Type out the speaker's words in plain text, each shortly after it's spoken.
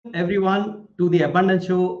everyone to the Abundance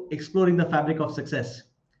Show Exploring the Fabric of Success.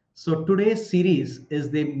 So, today's series is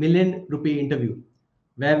the Million Rupee Interview,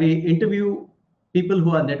 where we interview people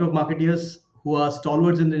who are network marketers, who are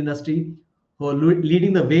stalwarts in the industry, who are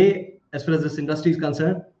leading the way as far as this industry is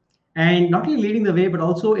concerned, and not only leading the way, but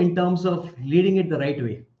also in terms of leading it the right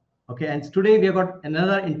way. Okay, and today we have got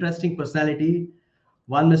another interesting personality,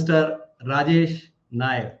 one Mr. Rajesh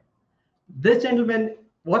Nair. This gentleman,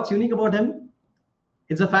 what's unique about him?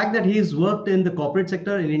 It's the fact that he's worked in the corporate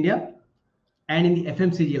sector in India and in the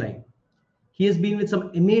FMCG line. He has been with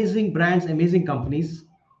some amazing brands, amazing companies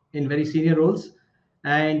in very senior roles.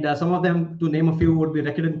 And some of them, to name a few, would be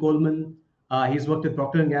Reckitt and Coleman. He's worked with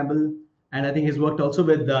Procter and Gamble. And I think he's worked also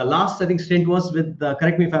with the last, I think, stint was with,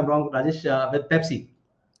 correct me if I'm wrong, Rajesh, with Pepsi.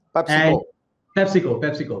 And PepsiCo.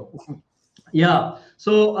 PepsiCo. Yeah.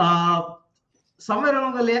 So somewhere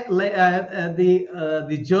along the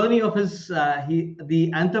journey of his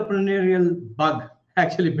the entrepreneurial bug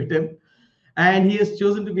actually bit him, and he has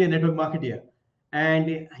chosen to be a network marketer,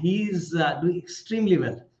 and he's doing extremely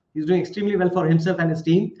well. He's doing extremely well for himself and his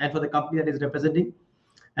team, and for the company that he's representing.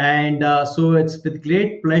 And so it's with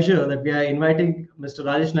great pleasure that we are inviting Mr.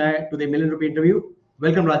 Rajesh Nair to the Million Rupee interview.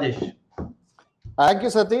 Welcome, Rajesh. Thank you,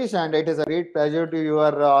 Satish, and it is a great pleasure to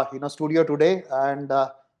your studio today. And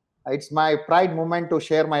it's my pride moment to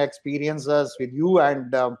share my experiences with you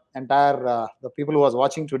and entire the people who was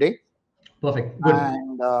watching today. Perfect. Good.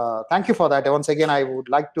 And thank you for that. Once again, I would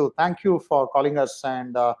like to thank you for calling us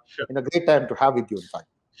and Sure. in a great time to have with you. In fact,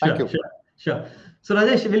 thank Sure, you. sure, sure. So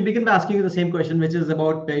Rajesh, we'll begin by asking you the same question, which is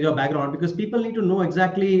about your background, because people need to know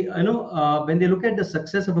exactly, when they look at the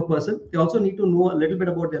success of a person, they also need to know a little bit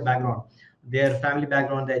about their background, their family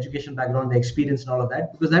background, their education background, their experience, and all of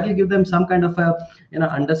that, because that will give them some kind of a,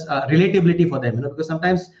 relatability for them. Because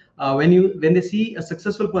sometimes when they see a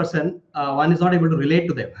successful person, one is not able to relate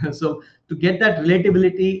to them. So to get that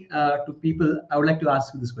relatability to people, I would like to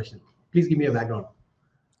ask you this question. Please give me a background.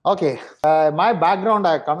 Okay, my background,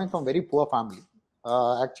 I coming from very poor family.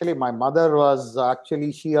 Actually, my mother was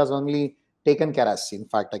actually she has only taken care of us. In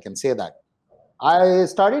fact, I can say that. I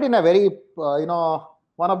studied in a very,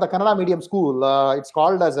 one of the Kannada medium school. It's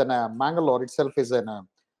called as an Mangalore itself is a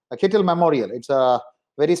Kittle Memorial. It's a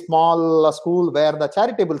very small school where the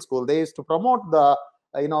charitable school. They used to promote the,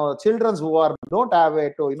 children who are don't have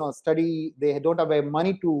it to, study. They don't have a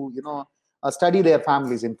money to, study their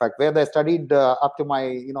families. In fact, where they studied up to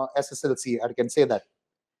my, SSLC, I can say that.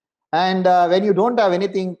 And when you don't have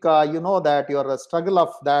anything, you know that your struggle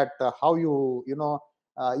of that, how you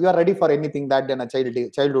are ready for anything that in a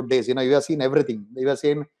childhood days. You have seen everything. You have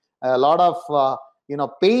seen a lot of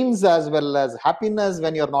pains as well as happiness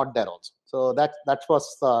when you're not there also. So that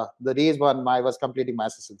was the days when I was completing my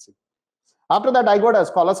SSLC. After that, I got a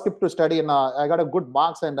scholarship to study in. I got a good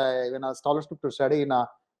marks and a scholarship to study in a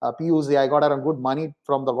PUC. I got a good money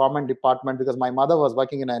from the government department because my mother was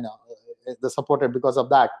working in the supported because of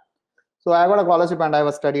that. So I got a scholarship and I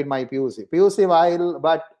was studied my PUC. PUC while,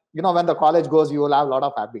 but when the college goes, you will have a lot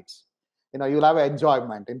of habits. You'll have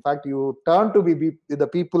enjoyment. In fact, you turn to be with the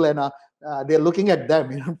people and they're looking at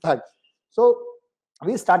them. In fact, so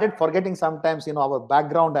we started forgetting sometimes, our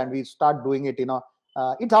background and we start doing it.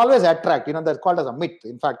 It always attract. That's called as a myth.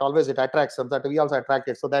 In fact, always it attracts, and that we also attract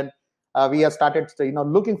it. So then we have started,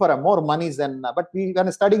 looking for more monies than. But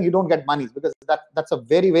when studying, you don't get monies because that's a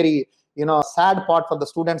very very sad part for the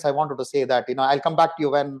students. I wanted to say that I'll come back to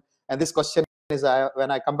you when, and this question is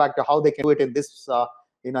when I come back to how they can do it in this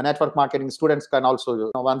network marketing. Students can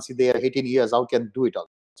also once they are 18 years, how can do it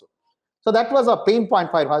also. So that was a pain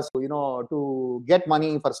point for us, to get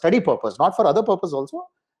money for study purpose, not for other purpose also,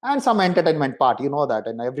 and some entertainment part. That,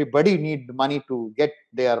 and everybody need money to get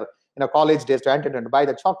their college days to entertain, buy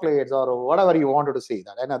the chocolates or whatever you wanted to say.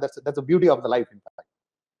 That I know that's the beauty of the life, in fact.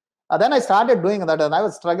 Then I started doing that, and I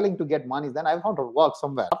was struggling to get money. Then I found to work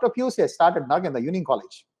somewhere. After PUC, I started working in the Union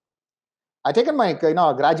College. I taken my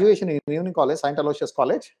graduation in Union College, Saint Aloysius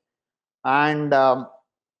College, and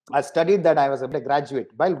I studied that. I was able to graduate.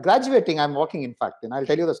 While graduating, I'm working. In fact, and I'll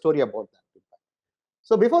tell you the story about that.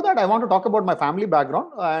 So before that, I want to talk about my family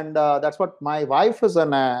background, and that's what my wife is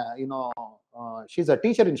she's a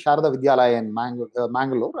teacher in Sharada Vidyalaya in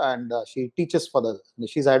Mangalore, and she teaches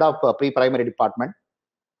she's head of pre-primary department.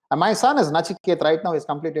 And my son is Nachiket right now. He's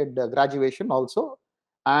completed graduation also,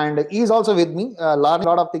 and he's also with me, learning a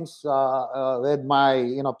lot of things with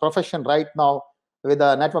my profession right now with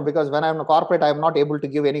the network. Because when I'm a corporate, I'm not able to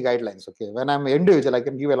give any guidelines. Okay, when I'm individual, I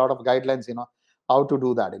can give a lot of guidelines. How to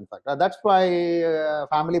do that. In fact, that's my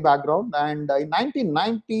family background. And in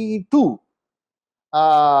 1992,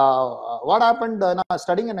 what happened,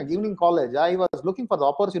 studying in a evening college, I was looking for the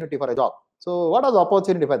opportunity for a job. So what was the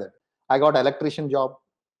opportunity for that? I got an electrician job.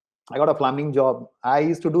 I got a plumbing job. I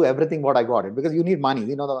used to do everything what I got it, because you need money.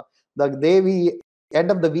 The day we end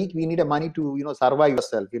of the week, we need a money to survive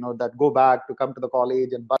yourself. That go back to come to the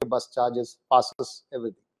college and bus charges, passes,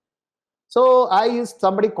 everything. So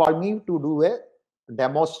somebody called me to do a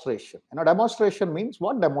demonstration. Demonstration means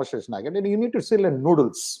what demonstration? Again, you need to sell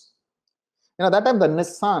noodles. That time the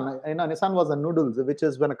Nissan was a noodles, which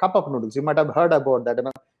is when a cup of noodles. You might have heard about that.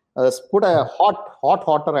 Put a hot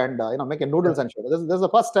water and make a noodles and show. This is the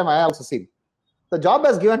first time I also seen. The job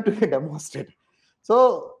has given to be demonstrate.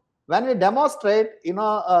 So when we demonstrate,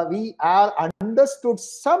 we are understood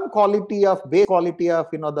some quality of base quality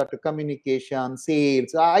of that communication,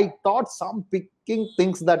 sales. I taught some picking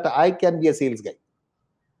things that I can be a sales guy.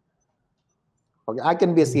 Okay, I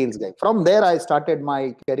can be a sales guy. From there, I started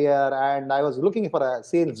my career, and I was looking for a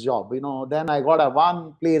sales job. Then I got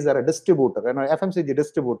one place as a distributor, FMCG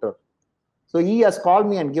distributor. So he has called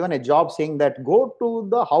me and given a job saying that go to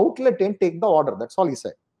the outlet and take the order. That's all he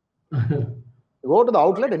said. Go to the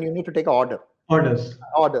outlet and you need to take an order. Orders.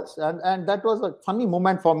 And that was a funny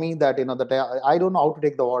moment for me that, that I don't know how to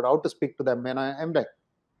take the order, how to speak to them. And I'm like,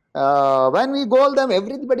 when we call them,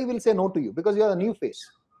 everybody will say no to you because you are a new face.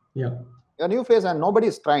 Yeah. You're a new face and nobody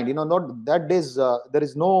is trained. Not that days, there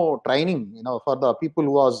is no training, for the people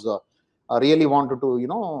who was really wanted to,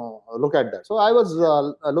 look at that. So I was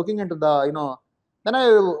looking into the, then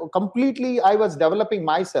I was developing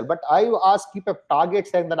myself, but I keep a target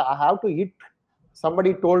saying that I have to hit.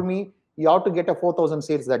 Somebody told me you have to get a 4,000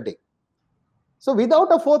 sales that day. So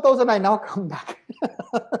without a 4,000, I now come back.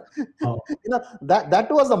 Oh. That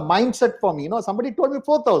was a mindset for me. Somebody told me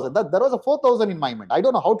 4,000. There was a 4,000 in my mind. I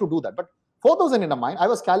don't know how to do that, but 4,000 in my mind. I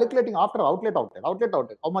was calculating after outlet.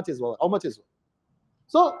 How much is over? How much is over?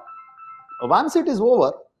 So once it is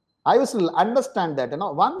over, I was to understand that.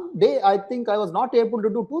 One day I think I was not able to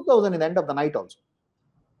do 2,000 in the end of the night also.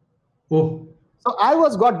 Oh. So I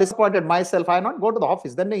got disappointed myself. I not go to the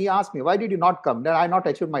office. Then he asked me, why did you not come? Then I not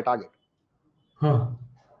achieved my target. Huh.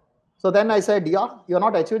 So then I said, yeah, you're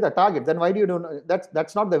not achieving the target. Then why do you do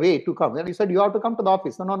that's not the way to come? Then he said, you have to come to the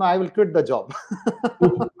office. No, I will quit the job.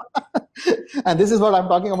 And this is what I'm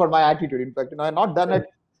talking about, my attitude. In fact, I've not done it.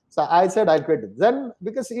 So I said, I'll quit it. Then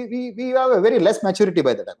because we have a very less maturity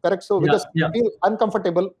by the time, correct? So because you feel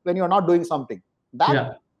uncomfortable when you're not doing something.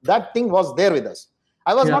 That thing was there with us.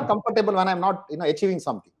 I was not comfortable when I'm not, achieving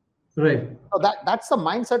something. Right. So that's the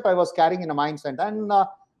mindset I was carrying in a mindset. And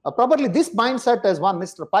probably this mindset as one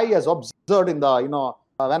Mr. Pai has observed in the,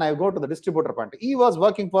 when I go to the distributor point. He was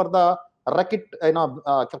working for the Racket,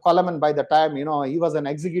 Coleman by the time, he was an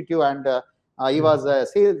executive and he was a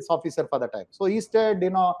sales officer for the time. So he said,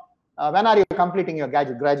 when are you completing your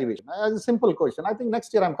graduation? As a simple question. I think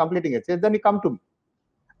next year I'm completing it. Then he come to me.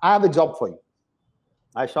 I have a job for you.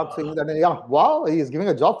 I shocked saying that, yeah, wow, he is giving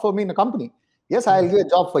a job for me in a company. Yes, I'll give a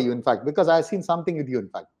job for you, in fact, because I've seen something with you, in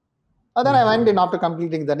fact. And then I went in after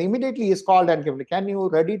completing that. Immediately he's called and came, can you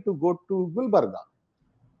ready to go to Gulbarga?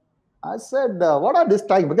 I said, what are this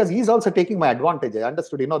time? Because he's also taking my advantage. I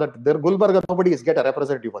understood, that there Gulbarga, nobody is get a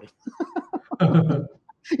representative for him.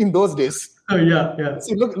 In those days. Oh, yeah.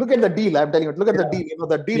 See, look at the deal. I'm telling you, look at the deal.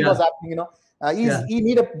 The deal was happening, he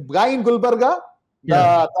need a guy in Gulbarga.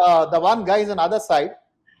 The one guy is on the other side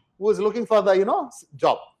who is looking for the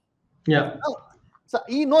job. Yeah. So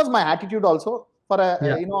he knows my attitude also. For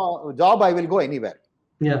a job, I will go anywhere.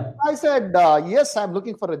 Yeah. I said, yes, I'm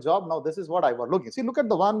looking for a job. Now this is what I was looking. See, look at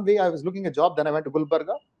the one way I was looking a job. Then I went to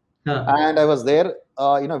Gulbarga, and I was there.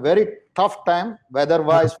 Very tough time,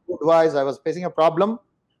 weather-wise, food-wise. I was facing a problem,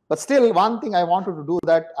 but still, one thing I wanted to do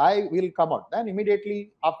that I will come out. Then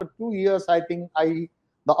immediately after 2 years, I think the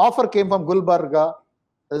offer came from Gulbarga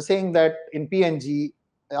saying that in PNG,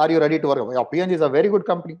 are you ready to work? Yeah, PNG is a very good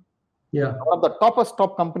company. Yeah. One of the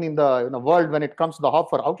top company in the world when it comes to the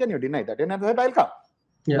offer. How can you deny that? And I said, I'll come.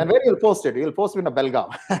 Yeah. And where you'll post it? You'll post it in a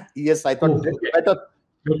Belgaum. Yes, I thought better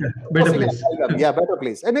place. Yeah, better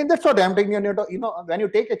place. I mean, that's what I'm taking. When you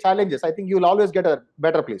take a challenges, I think you'll always get a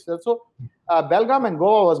better place. So, Belgaum and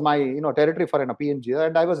Goa was my territory for a PNG,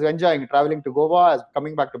 and I was enjoying traveling to Goa,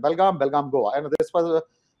 coming back to Belgaum, Goa. And this was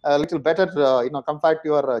a little better, compared to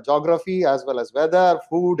your geography as well as weather,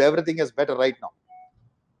 food, everything is better right now.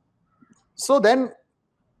 So then,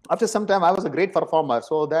 after some time, I was a great performer.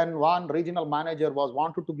 So then one regional manager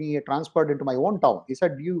wanted to be transferred into my own town. He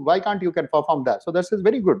said, why can't you can perform that? So this is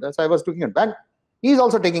very good. That's why I was looking at that. He's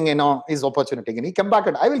also taking his opportunity. And he came back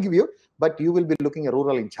and I will give you, but you will be looking a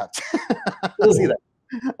rural in charge. See that.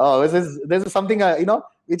 Oh, this is something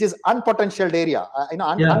which is unpotentialed area,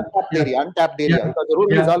 Yeah, yeah, untapped area, yeah, because the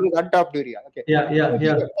rural is yeah, always untapped area. Okay, yeah, yeah,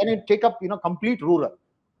 yeah. can it take up complete rural?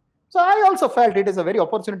 So I also felt it is a very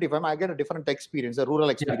opportunity for me. I get a different experience, a rural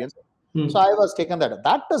Yeah. experience. So Hmm. I was taken that.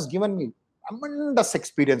 That has given me tremendous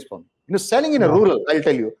experience for me. Selling in a Wow. rural, I'll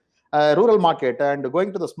tell you, rural market, and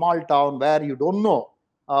going to the small town where you don't know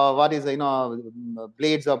what is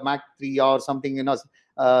blades of Mac 3 or something,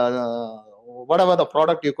 whatever the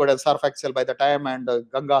product you could have, Surf Excel by the time, and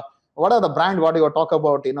Ganga, whatever the brand, what you talk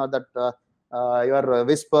about, that your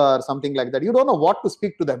Whisper, something like that. You don't know what to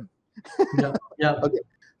speak to them. Yeah, yeah. Okay.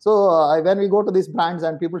 So when we go to these brands,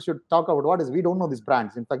 and people should talk about what is, we don't know these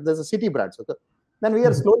brands. In fact, there's a city brands. Okay. Then we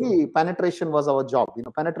are slowly, penetration was our job.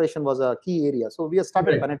 Penetration was a key area. So we have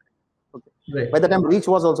started Right, penetrating. Okay. right. By the time reach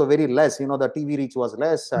was also very less. The TV reach was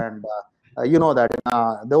less, and you know that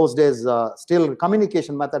in those days, still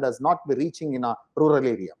communication method has not been reaching in a rural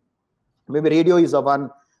area. Maybe radio is a one.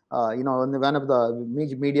 One of the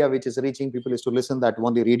media which is reaching people is to listen that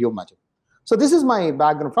only radio magic. So this is my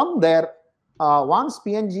background. From there, once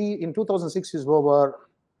PNG in 2006 is over,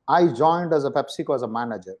 I joined as a PepsiCo as a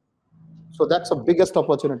manager. So that's the biggest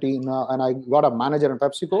opportunity, and I got a manager in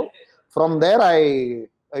PepsiCo. From there, I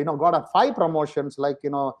got a 5 promotions, like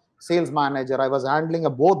sales manager. I was handling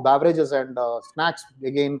both beverages and snacks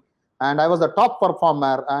again, and I was the top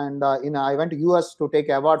performer. And I went to US to take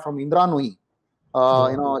award from Indra Nui.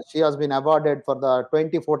 Wow. She has been awarded for the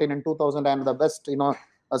 2014 and 2000 and the best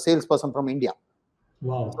a salesperson from India. So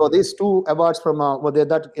Wow. these 2 awards from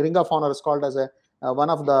that Ring of Honor is called as a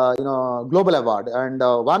one of the global award, and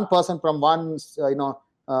one person from one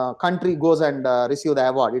country goes and receive the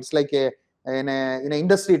award. It's like in a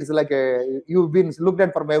industry, it's like you've been looked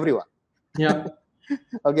at from everyone. Yeah.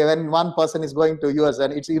 Okay, when one person is going to US,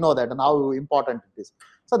 and it's that and how important it is.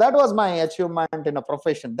 So that was my achievement in a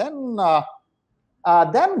profession. Then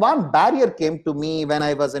one barrier came to me when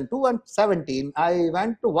I was in 2017. I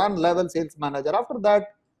went to one level sales manager. After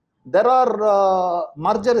that, there are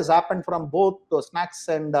merger has happened from both snacks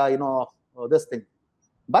and this thing.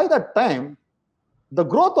 By that time, the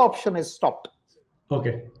growth option is stopped.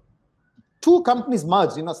 Okay. 2 companies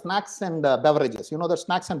merged, snacks and beverages. The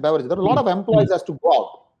snacks and beverages. There are a lot of employees has to go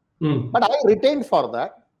out, but I retained for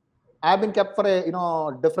that. I have been kept for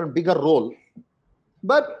a different bigger role,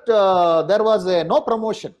 but there was no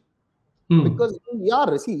promotion. Because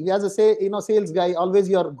see, as I say, sales guy, always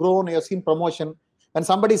you're grown, you've seen promotion. When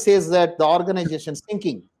somebody says that the organization is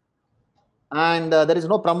sinking and there is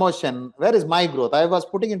no promotion, where is my growth? I was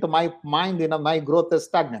putting into my mind, my growth is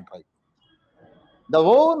stagnant, right? The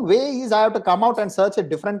own way is I have to come out and search a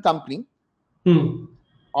different company,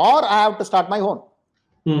 or I have to start my own.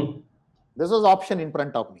 This was option in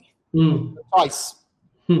front of me, choice.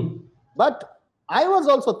 But I was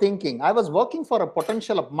also thinking, I was working for a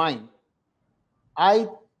potential of mine. I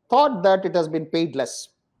thought that it has been paid less.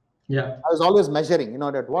 Yeah. I was always measuring,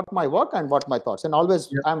 that what my work and what my thoughts, and always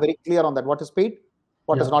I'm very clear on that. What is paid,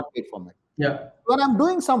 what is not paid for me. Yeah. When I'm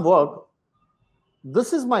doing some work,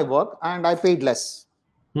 this is my work, and I paid less.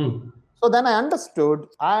 So then I understood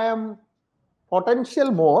I am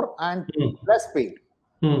potential more and less paid.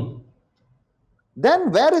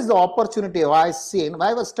 Then where is the opportunity? I seen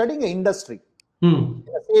I was studying an industry,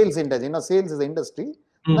 sales industry. Sales is the industry.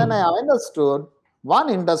 Then I understood one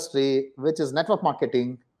industry which is network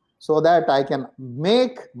marketing, so that I can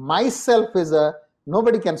make myself is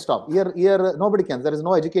nobody can stop. Here nobody can. There is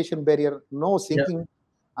no education barrier, no sinking,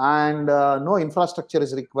 and no infrastructure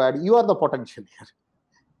is required. You are the potential here.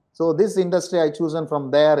 So this industry I chosen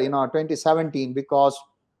from there, 2017, because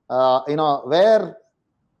where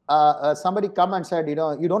somebody come and said, you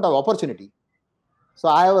don't have opportunity. So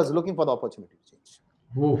I was looking for the opportunity to change.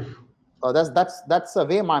 Oof. So that's the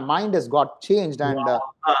way my mind has got changed, and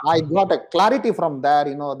I got a clarity from there.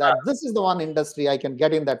 That this is the one industry I can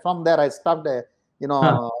get in. That from there I started.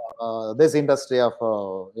 This industry of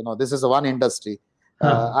this is the one industry.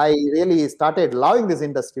 I really started loving this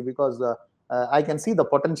industry because I can see the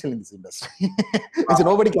potential in this industry.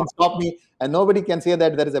 Nobody can stop me, and nobody can say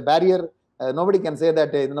that there is a barrier. Nobody can say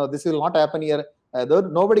that this will not happen here.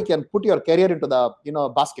 Nobody can put your career into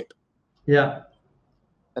the basket. Yeah.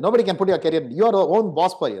 And nobody can put your career. You are your own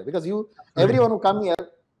boss per year, because everyone who come here,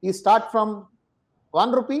 he start from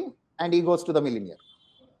 1 rupee and he goes to the millionaire.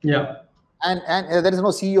 Yeah. And there is no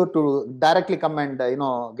CEO to directly come and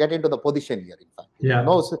get into the position here. In fact,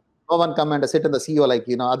 no one come and sit in the CEO like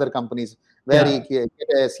other companies where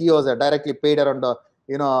CEOs are directly paid around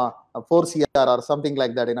 4 CR or something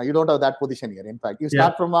like that. You don't have that position here. In fact, you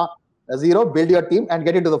start from zero, build your team, and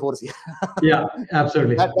get into the force. Yeah,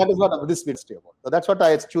 absolutely. That is what this industry about. So that's what I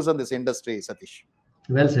had chosen this industry, Satish.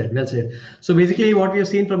 Well said, well said. So basically, what we have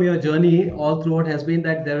seen from your journey all throughout has been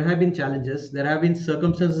that there have been challenges, there have been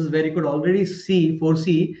circumstances where you could already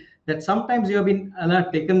foresee that sometimes you have been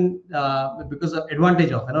taken because of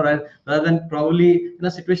advantage of, rather than probably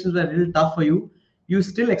situations were a little tough for you. You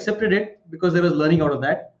still accepted it because there was learning out of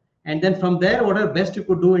that, and then from there, whatever best you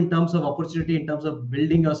could do in terms of opportunity, in terms of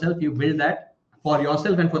building yourself, you build that for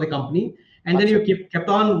yourself and for the company, and then you kept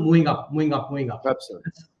on moving up, moving up, moving up.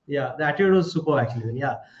 Absolutely. Yeah, the attitude was super actually.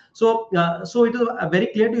 Yeah. So it is very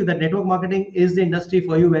clear to you that network marketing is the industry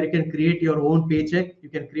for you, where you can create your own paycheck, you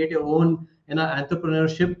can create your own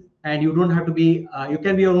entrepreneurship, and you don't have to be you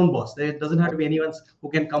can be your own boss. There doesn't have to be anyone who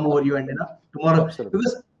can come over you and tomorrow. Absolutely.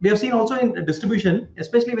 Because we have seen also in distribution,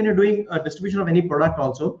 especially when you're doing a distribution of any product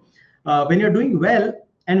also, when you're doing well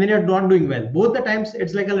and when you're not doing well, both the times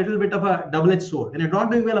it's like a little bit of a double-edged sword. When you're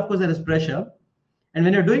not doing well, of course there is pressure. And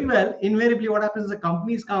when you're doing well, invariably what happens is the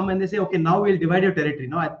companies come and they say, okay, now we'll divide your territory.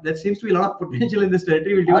 Now there seems to be a lot of potential in this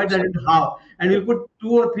territory. We'll divide that into half, and we'll put 2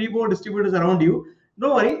 or 3 more distributors around you.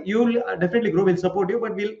 Don't worry, you'll definitely grow. We'll support you,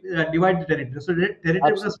 but we'll divide the territory. So the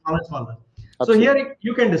territory becomes smaller and smaller. So here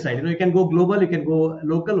you can decide. You can go global, you can go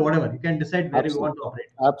local, whatever. You can decide where you want to operate.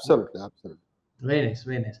 Absolutely, absolutely. Very nice,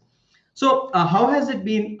 very nice. So how has it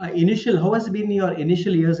been How has it been your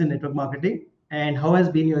initial years in network marketing? And how has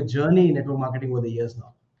been your journey in network marketing over the years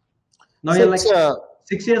now? Now you're like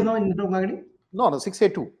 6 years now in network marketing? No, 6 year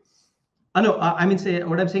 2. No, I mean,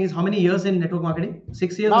 what I'm saying is how many years in network marketing?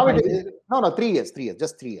 6 years? Now no, 3 years,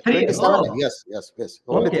 just 3 years. 27, oh. Yes.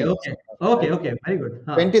 Okay, very good.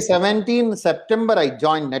 2017 September, I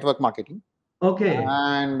joined network marketing. Okay.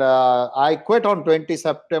 And I quit on 20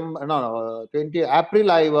 April.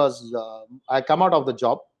 I come out of the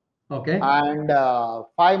job. Okay. And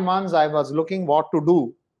 5 months I was looking what to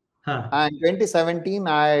do. And 2017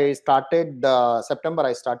 I started September.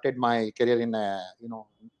 I started my career in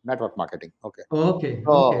network marketing. Okay.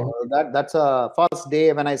 So that's a first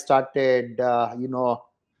day when I started.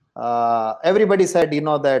 Everybody said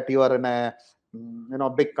that you are in a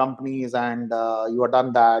big companies and you have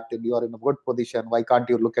done that and you are in a good position. Why can't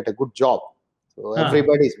you look at a good job? So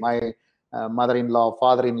everybody's my mother-in-law,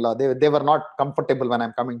 father-in-law, they were not comfortable when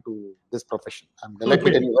I'm coming to this profession. Let me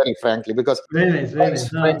tell you very frankly, because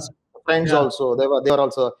friends also, they were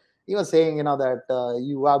also, he was saying, that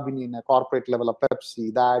you have been in a corporate level of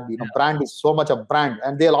Pepsi, that, brand is so much a brand,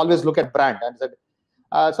 and they'll always look at brand and said,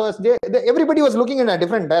 so everybody was looking in a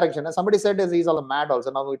different direction. And somebody said he's all mad also.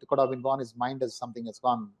 Now it could have been gone, his mind is something has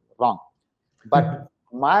gone wrong. But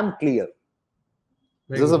I'm clear.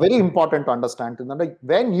 This is very important to understand.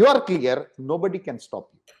 When you are clear, nobody can stop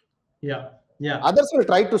you. Yeah. Others will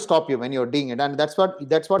try to stop you when you're doing it, and that's what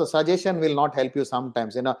the suggestion will not help you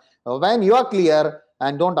sometimes. When you are clear,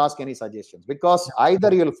 and don't ask any suggestions, because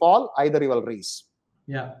either you will fall, either you will raise.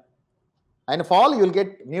 Yeah. And fall, you'll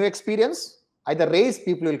get new experience. Either raise,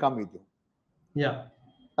 people will come with you. Yeah.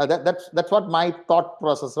 That's what my thought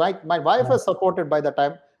process. Right. My wife was supported by the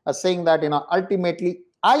time, saying that ultimately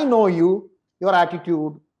I know you. Your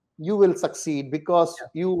attitude, you will succeed because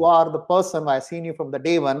you are the person. I've seen you from the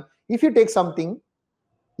day one. If you take something,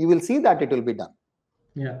 you will see that it will be done.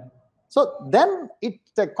 Yeah. So then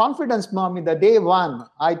the confidence, mommy, the day one,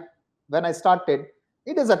 when I started,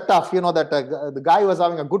 it is a tough, that the guy was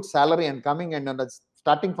having a good salary and coming and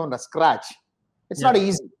starting from the scratch. It's not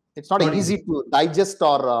easy. It's not easy to digest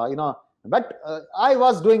or, but I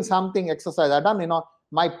was doing something exercise. I done,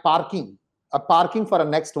 my parking for the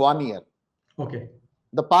next 1 year. Okay.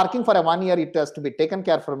 The parking for a 1 year, it has to be taken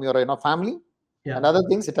care from your family and other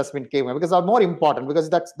things. It has been taken because are more important, because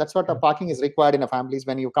that's what a parking is required in a families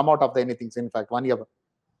when you come out of the anything. In fact, 1 year.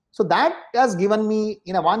 So that has given me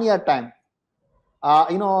in a 1 year time. I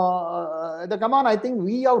think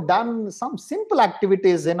we have done some simple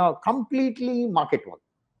activities. Completely market work.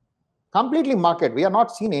 Completely market. We have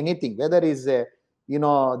not seen anything. Whether is the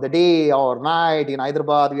day or night in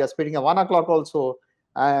Hyderabad, we are spending at 1 o'clock also.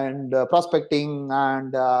 And prospecting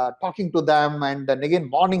and talking to them, and then again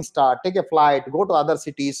morning start, take a flight, go to other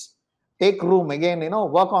cities, take room again,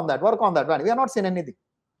 work on that. We have not seen anything.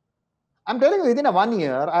 I'm telling you, within a 1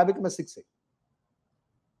 year, I become a 6A.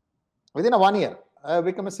 Within a 1 year, I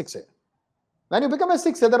become a 6A. When you become a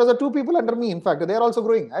 6A, there are 2 people under me. In fact, they are also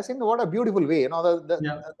growing. I think what a beautiful way.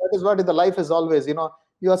 That is what the life is always.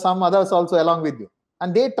 You have some others also along with you,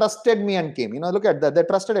 and they trusted me and came. Look at that. They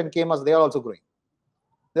trusted and came as they are also growing.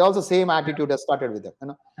 They also same attitude has started with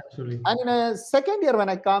them. Absolutely. And in a second year when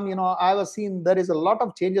I come, I was seeing there is a lot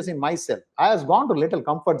of changes in myself. I was gone to little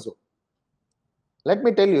comfort zone. Let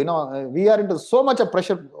me tell you, we are into so much of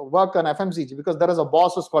pressure work on FMCG because there is a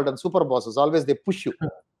bosses called and super bosses. Always they push you.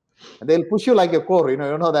 They'll push you like a core,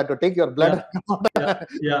 that to take your blood.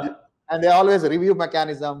 Yeah. And they always review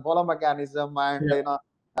mechanism, follow mechanism, and they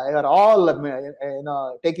are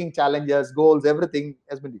all taking challenges, goals, everything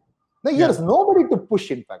has been. Now here is nobody to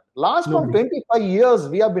push. In fact, last 25 years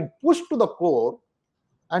we have been pushed to the core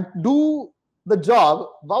and do the job.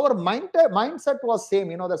 Our mindset was same,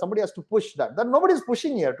 that somebody has to push that. That nobody is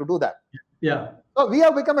pushing here to do that. Yeah. So we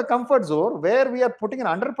have become a comfort zone where we are putting an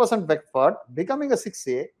 100% effort, becoming a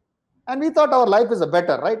 6A, and we thought our life is a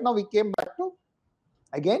better. Right now we came back to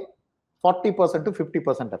again 40% to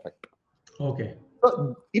 50% effect. Okay.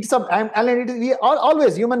 So it's we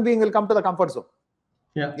always human being will come to the comfort zone.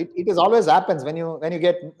 Yeah. It is always happens when you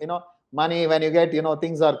get money, when you get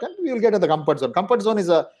things are, you will get to the comfort zone. Comfort zone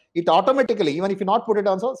is it automatically, even if you not put it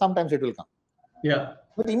on, so sometimes it will come. Yeah.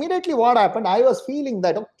 But immediately what happened, I was feeling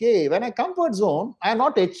that okay, when I comfort zone, I am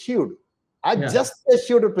not achieved. I just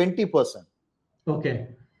achieved 20%. Okay.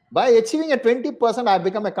 By achieving a 20%, I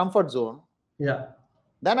become a comfort zone. Yeah.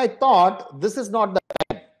 Then I thought this is not the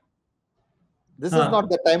time. This is not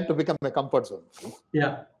the time to become a comfort zone.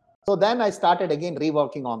 Yeah. So then I started again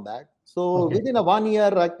reworking on that. So within a 1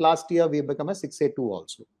 year, like last year, we become a 6A2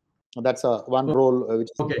 also. That's a one role which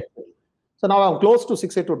is okay. So now I'm close to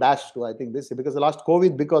 6A2-2. I think this because the last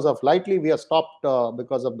COVID, because of lightly we have stopped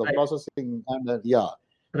because of the processing and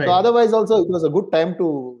Right. So otherwise also it was a good time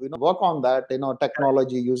to work on that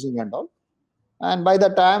technology using and all. And by the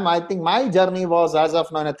time I think my journey was as of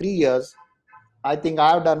now in 3 years, I think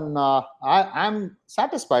I've done. I'm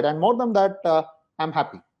satisfied, and more than that, I'm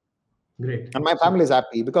happy. Great. And my family is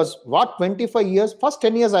happy because what 25 years, first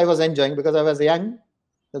 10 years I was enjoying because I was young.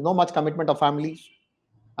 There's no much commitment of family.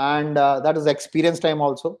 And that is experience time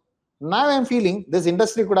also. Now I'm feeling this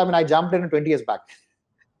industry could have been, I jumped in 20 years back.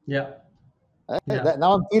 Yeah.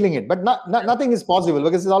 Now I'm feeling it. But nothing is possible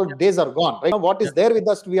because all days are gone. Right now, what is there with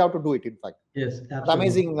us, we have to do it, in fact. Yes, absolutely.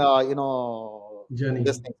 It's amazing,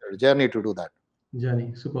 journey to do that.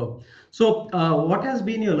 Journey, superb. So what has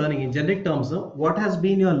been your learning in generic terms? What has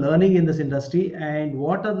been your learning in this industry, and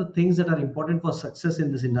what are the things that are important for success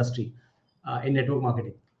in this industry in network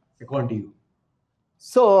marketing, according to you?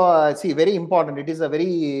 So see, very important. It is a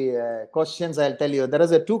very questions I'll tell you. There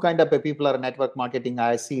is a two kind of people are network marketing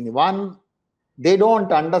I have seen. One, they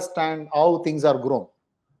don't understand how things are grown.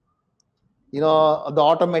 The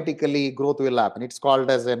automatically growth will happen. It's called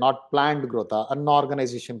as a not planned growth.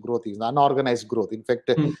 Unorganization growth is unorganized growth. In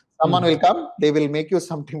fact, someone will come, they will make you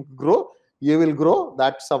something grow. You will grow.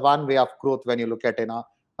 That's a one way of growth. When you look at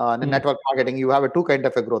network marketing, you have a two kind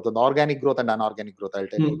of a growth: the organic growth and unorganic growth. I'll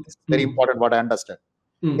tell you. It's very important what I understand.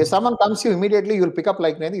 If someone comes to you immediately, you will pick up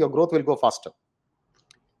like anything. Your growth will go faster.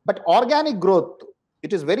 But organic growth,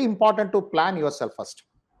 it is very important to plan yourself first.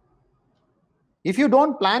 If you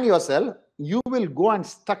don't plan yourself, you will go and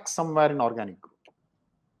stuck somewhere in organic growth.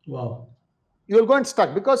 Wow. You will go and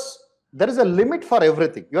stuck because there is a limit for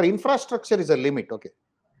everything. Your infrastructure is a limit. Okay.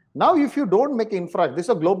 Now, if you don't make infrastructure, this is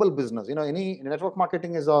a global business. Any network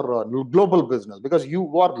marketing is our global business because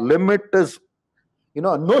your limit is,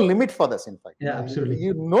 no limit for this. In fact, yeah,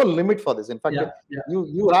 absolutely. No limit for this. In fact,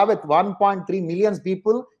 you have it 1.3 million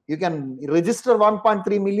people. You can register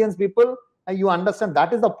 1.3 million people. And you understand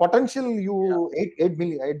that is the potential 8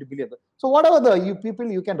 billion. So whatever the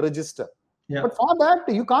people you can register. Yeah. But for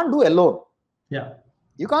that, you can't do alone. Yeah.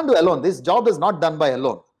 You can't do alone. This job is not done by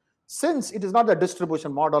alone. Since it is not a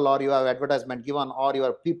distribution model or you have advertisement given or you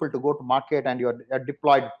have people to go to market and you are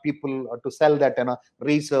deployed people to sell that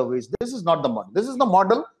reservice. This is not the model. This is the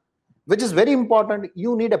model which is very important.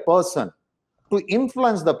 You need a person to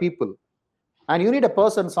influence the people. And you need a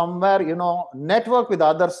person somewhere, network with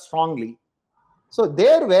others strongly. So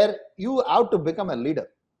there where you have to become a leader.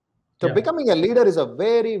 So becoming a leader is a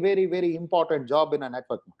very, very, very important job in a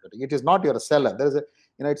network marketing. It is not your seller. There is a,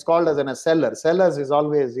 it's called as a seller. Sellers is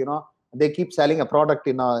always, they keep selling a product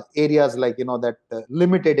in areas like, that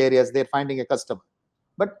limited areas, they're finding a customer.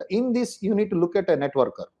 But in this, you need to look at a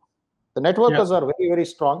networker. The networkers are very, very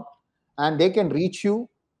strong and they can reach you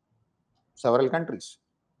several countries.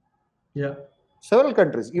 Yeah. Several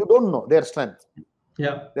countries. You don't know their strength.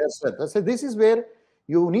 Yeah. Their strength. So this is where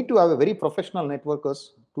you need to have a very professional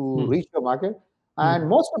networkers to reach your market. And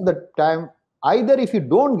most of the time, either if you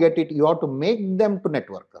don't get it, you have to make them to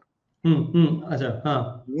networker.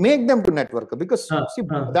 Make them to networker because see,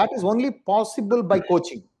 that is only possible by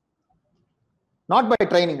coaching. Not by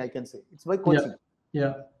training, I can say. It's by coaching.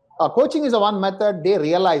 Yeah. Coaching is a one method. They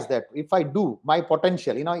realize that if I do my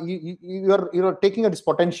potential, you're taking at this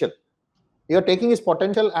potential. You're taking his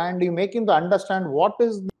potential and you make him to understand what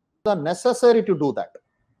is the necessary to do that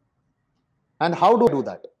and how to do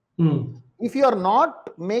that. If you are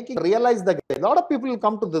not making realize the guy, a lot of people will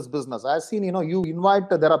come to this business. I've seen, you invite,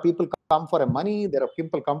 there are people come for a money, there are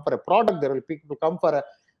people come for a product, there are people come for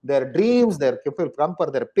their dreams, there are people come for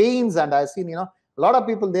their pains. And I've seen, a lot of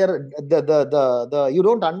people there, you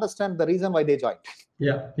don't understand the reason why they joined.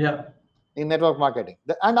 In network marketing.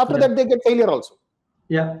 And after that, they get failure also.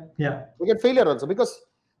 They get failure also because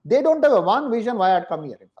they don't have a one vision why I'd come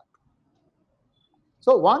here, in fact.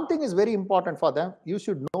 So one thing is very important for them. You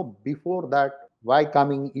should know before that why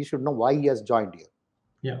coming. You should know why he has joined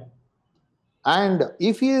here. And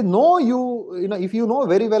if you know, if you know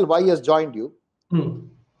very well why he has joined you,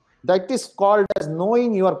 that is called as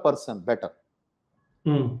knowing your person better.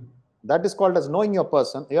 That is called as knowing your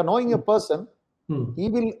person. You're knowing your person. He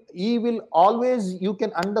will always, you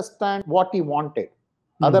can understand what he wanted.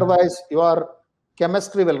 Otherwise, your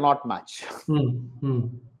chemistry will not match.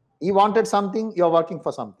 He wanted something, you're working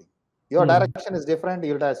for something. Your direction is different.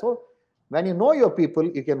 So when you know your people,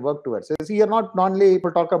 you can work towards it. See, you're not only,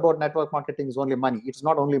 people talk about network marketing is only money. It's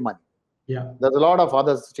not only money. There's a lot of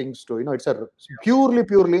other things too. It's a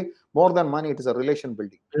purely more than money. It is a relation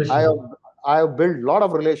building. I have built a lot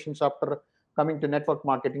of relations after coming to network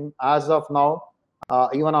marketing. As of now,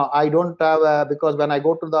 even I don't have, because when I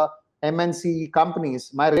go to the MNC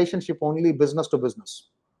companies, my relationship only business to business.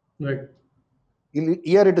 Right.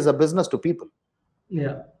 Here it is a business to people.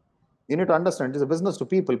 You need to understand, it's a business to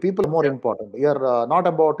people. People are more important. Here, not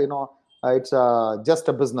about, it's just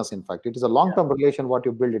a business. In fact, it is a long-term relation what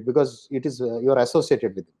you build it, because it is you're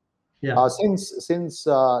associated with it. Since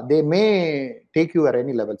they may take you at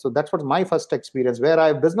any level. So that's what my first experience, where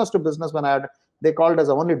I business to business, when I had, they called as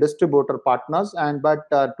only distributor partners, but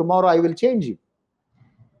tomorrow I will change you.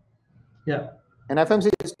 An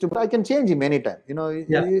FMC distributor, I can change him anytime.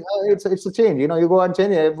 It's a change. You go and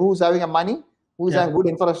change. Who's having a money, who's having good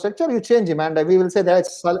infrastructure, you change him, and we will say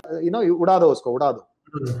that's you udado usko, udado.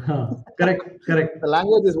 Correct. The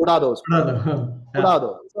language is udado.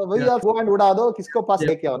 Udado. So we have go and udado. Kisko paas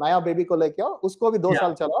leke aao, naya baby ko leke aao, usko bhi 2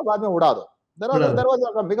 saal chalao, baad mein udado. There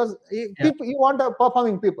was because people, you want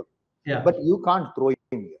performing people, but you can't throw him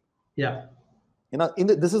here.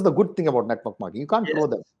 This is the good thing about network marketing. You can't throw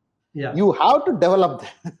them. You have to develop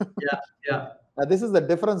them. This is the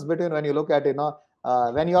difference between when you look at,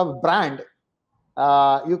 when you have brand,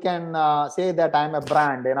 you can say that I'm a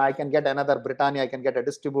brand, and I can get another Britannia, I can get a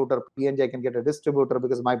distributor, P&G, I can get a distributor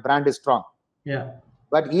because my brand is strong.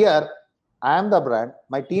 But here, I am the brand,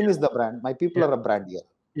 my team is the brand, my people are a brand here.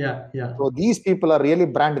 So these people are really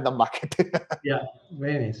brand in the market.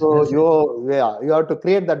 Very nice. So you have to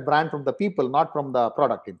create that brand from the people, not from the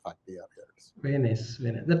product, in fact. Very nice.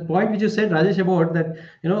 The point which you said, Rajesh, about that,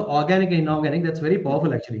 organic and inorganic, that's very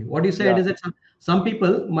powerful actually. What you said is that some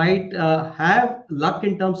people might have luck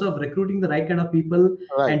in terms of recruiting the right kind of people,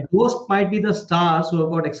 and those might be the stars who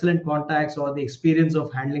have got excellent contacts or the experience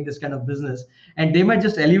of handling this kind of business, and they might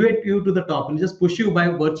just elevate you to the top and just push you by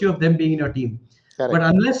virtue of them being in your team. But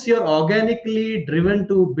unless you're organically driven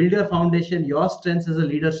to build your foundation, your strengths as a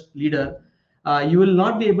leader, you will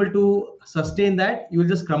not be able to sustain that. You will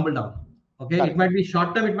just crumble down. It might be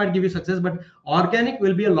short term, it might give you success, but organic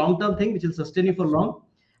will be a long-term thing which will sustain you for long.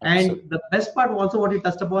 And the best part also what you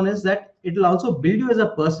touched upon is that it will also build you as a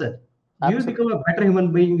person. You will become a better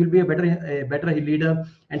human being, you'll be a better leader,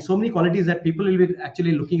 and so many qualities that people will be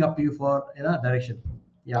actually looking up to you for in a direction.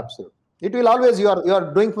 Absolutely. It will always, you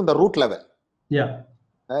are doing from the root level.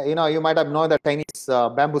 You might have known the Chinese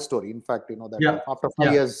bamboo story. In fact, that after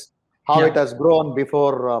 5 years, how it has grown,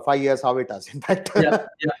 before 5 years, how it has. In fact,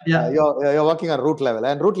 you're working on root level,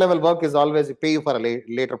 and root level work is always pay you for a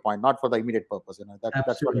later point, not for the immediate purpose.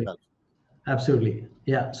 That's what it does. Absolutely.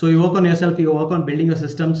 So you work on yourself, you work on building your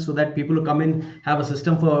systems so that people who come in have a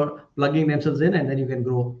system for plugging themselves in, and then you can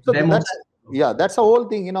grow. So that's the whole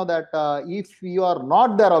thing, that if you are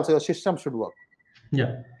not there also, your system should work.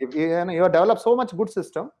 If you develop so much good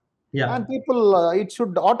system, and people, it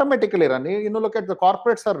should automatically run. Look at the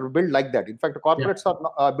corporates are built like that. In fact, the corporates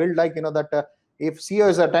are built like, that if CEO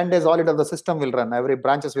is a 10 days holiday, the system will run. Every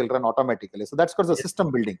branches will run automatically. So that's called the system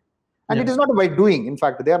building. And it is not by doing. In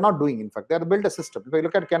fact, they are not doing. In fact, they have built a system. If you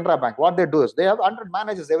look at Canara Bank, what they do is they have 100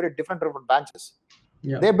 managers, every different branches.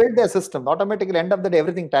 They build their system. Automatically, end of the day,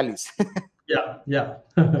 everything tallies.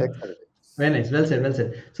 Very nice. Well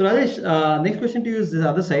said. So Rajesh, next question to you is the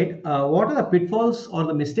other side. What are the pitfalls or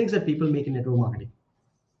the mistakes that people make in network marketing?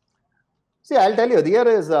 See, I'll tell you, there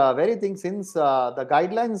is a very thing, since the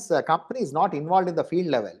guidelines, company is not involved in the field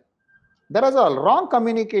level. There is a wrong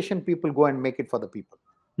communication, people go and make it for the people.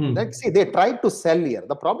 See, they try to sell here.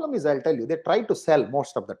 The problem is, I'll tell you, they try to sell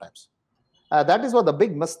most of the times. That is what the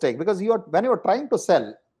big mistake, because when you are trying to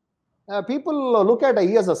sell, people look at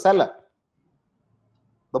you as a seller.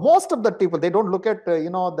 The most of the people, they don't look at the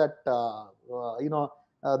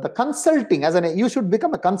consulting as you should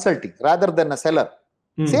become a consulting rather than a seller.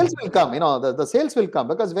 Sales will come, the sales will come,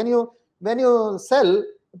 because when you sell,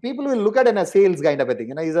 people will look at it as a sales kind of a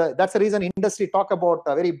thing. That's the reason industry talk about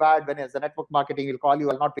very bad when it's the network marketing will call you,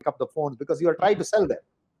 will not pick up the phones because you are trying to sell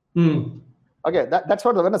them. Okay, that's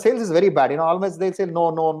what when the sales is very bad. Always they say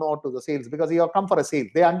no to the sales because you have come for a sale.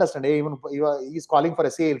 They understand. Hey, even he's calling for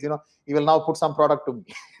a sales. He will now put some product to me.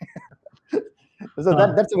 So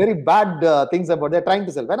that's a very bad things about they're trying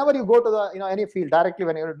to sell. Whenever you go to the any field directly,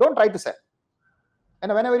 when you don't try to sell.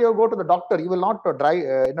 And whenever you go to the doctor, you will not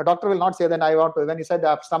doctor will not say then I want to. When you said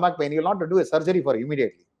stomach pain, you will not do a surgery for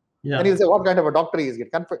immediately. Yeah. And he'll say what kind of a doctor he is.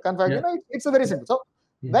 It's a very simple. So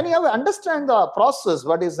when you have to understand the process,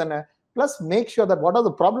 what is plus make sure that what are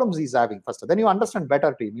the problems he's having first. Then you understand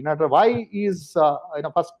better to him. No matter why he's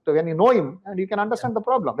first when you know him and you can understand the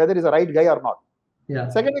problem whether he's a right guy or not. Yeah.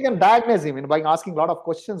 Second, you can diagnose him. By asking a lot of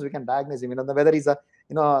questions, we can diagnose him. Whether he's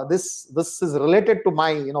this is related to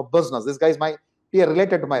my business. This guy is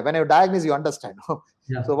related to my. When you diagnose, you understand.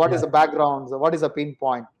 So what is the background? So what is the pain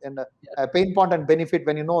point? And pain point and benefit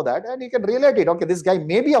when you know that, and you can relate it. Okay, this guy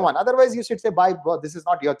may be a one. Otherwise, you should say, "Bye, this is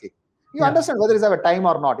not your case." You understand whether it's a time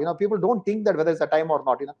or not. People don't think that whether it's a time or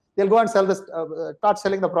not. They'll go and sell this, start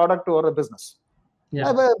selling the product or a business.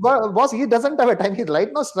 Yeah. Boss, he doesn't have a time. He's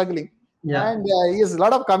right now struggling. Yeah. And he has a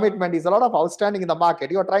lot of commitment. He's a lot of outstanding in the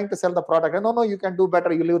market. You are trying to sell the product. And no, you can do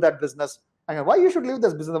better. You leave that business. And why you should leave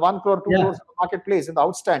this business? 1 crore, 2 crores in the marketplace in the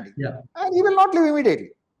outstanding. Yeah. And he will not leave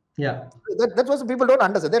immediately. Yeah. That's what people don't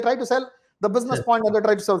understand. They try to sell the business point and they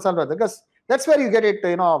try to sell something because that's where you get it.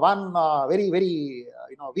 One very, very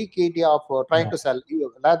weak idea of trying to sell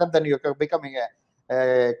rather than you becoming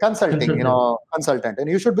a consulting, consultant. And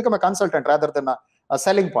you should become a consultant rather than a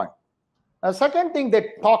selling point. Second thing,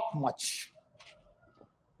 they talk much.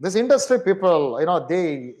 This industry people,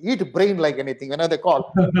 they eat brain like anything. They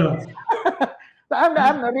call.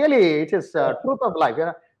 I'm really, it is truth of life.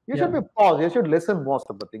 You should be paused. You should listen most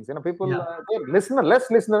of the things. People, less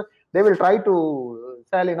listener. They will try to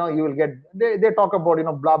sell. You will get. They talk about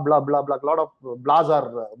blah blah blah blah. A lot of blahs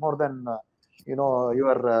are more than you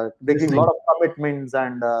are taking a lot of commitments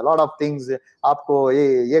and a lot of things. Aapko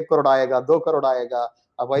ye 1 crore aayega, 2 crore aayega.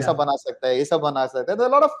 Aisa bana sakta hai, aisa bana sakta hai. There's a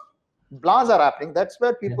lot of blahs are happening. That's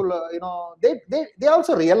where people, they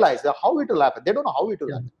also realize how it will happen. They don't know how it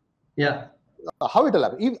will happen. Yeah. How it will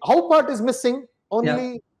happen. How part is missing.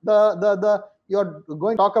 Only you're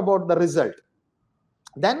going to talk about the result.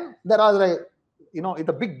 Then there are it's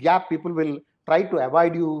a big gap. People will try to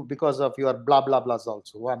avoid you because of your blah blah blahs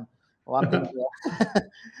also. One thing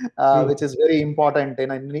which is very important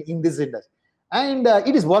in this industry. And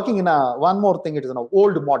it is working in one more thing. It is an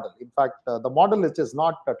old model. In fact, the model is just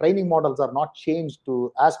not training models are not changed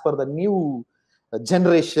to as per the new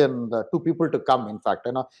generation to people to come. In fact,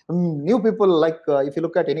 new people like if you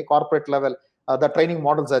look at any corporate level, the training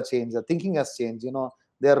models are changed. The thinking has changed.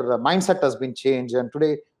 Their mindset has been changed. And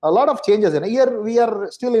today, a lot of changes. Here we are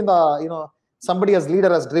still in the somebody as leader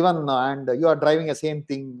has driven, and you are driving the same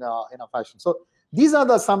thing in a fashion. So. These are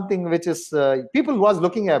the something which is people was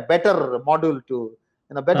looking at a better model to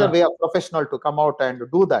in a better way of professional to come out and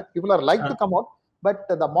do that. People are like to come out, but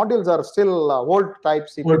the modules are still old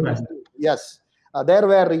types. Yes, there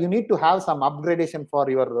where you need to have some upgradation for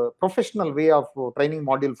your professional way of training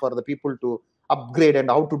module for the people to upgrade and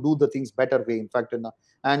how to do the things better way. In fact,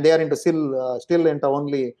 and they are into still into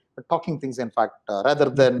only talking things. In fact, rather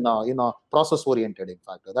than process oriented. In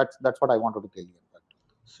fact, that's what I wanted to tell you.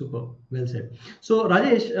 Super, well said. So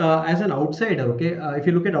Rajesh, as an outsider, okay, if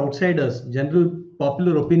you look at outsiders, general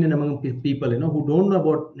popular opinion among people, who don't know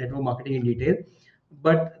about network marketing in detail,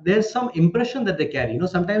 but there's some impression that they carry.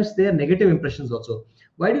 Sometimes they are negative impressions also.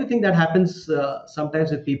 Why do you think that happens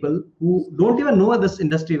sometimes with people who don't even know this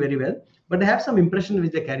industry very well, but they have some impression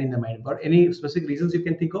which they carry in their mind? Or any specific reasons you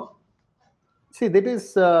can think of? See, that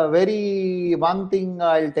is very one thing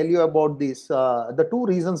I'll tell you about this. The two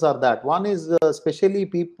reasons are that one is especially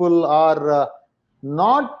people are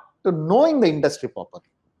not knowing the industry properly.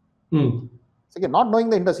 So again, not knowing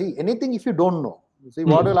the industry, anything if you don't know. See,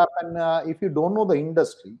 what will happen if you don't know the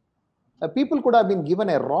industry? People could have been given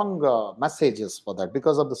a wrong messages for that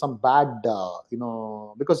because of some bad,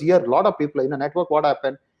 because here a lot of people in a network, what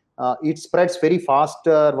happened? It spreads very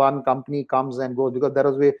faster. One company comes and goes because there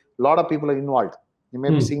is a lot of people are involved. You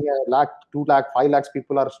may be seeing 1 lakh, 2 lakh, 5 lakhs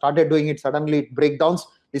people are started doing it. Suddenly it breaks down.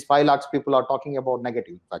 these 5 lakhs people are talking about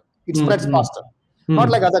negative. In fact, it spreads faster. Not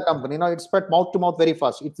like other company, it spread mouth to mouth very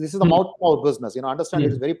fast. This is the mouth to mouth business. Understand,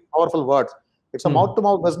 it is very powerful words. It's a mouth to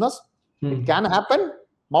mouth business. It can happen.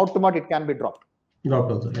 Mouth to mouth, it can be dropped.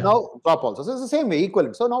 Dropped also. Yeah. Now drop also. So it's the same way,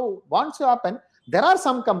 equivalent. So now once you happen, there are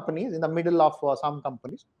some companies in the middle of some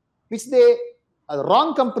companies, which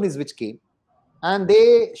wrong companies which came, and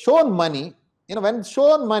they shown money. When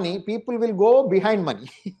shown money, people will go behind money.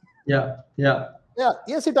 Yeah.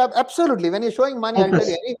 Yes, absolutely. When you're showing money, I'll tell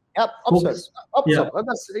you,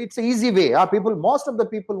 it's an easy way. Most of the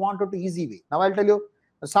people wanted the easy way. Now I'll tell you,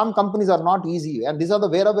 some companies are not easy, and these are the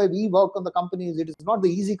wherever we work on the companies. It is not the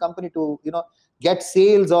easy company to get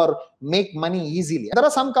sales or make money easily. And there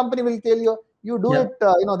are some company will tell you, you do it.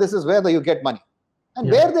 This is where you get money, and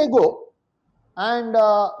where they go, and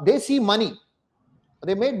they see money.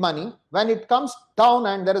 They made money. When it comes down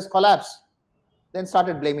and there is collapse, then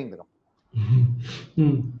started blaming the company.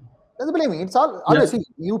 That's blaming. It's all obviously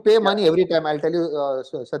you pay money every time. I'll tell you,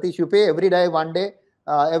 Satish, you pay every day, one day,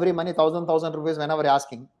 every money, 1,000 rupees whenever you're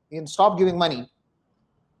asking. You stop giving money.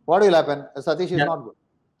 What will happen? Satish is not good.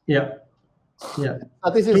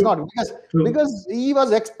 Satish is not because he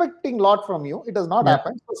was expecting a lot from you. It has not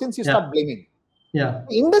happened. So since you start blaming,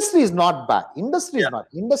 industry is not bad. Industry is not.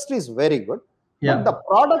 Industry is very good. But the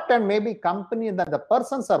product and maybe company and the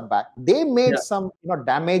persons are bad. They made some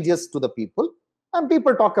damages to the people, and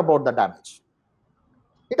people talk about the damage.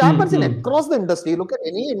 It happens across the industry. Look at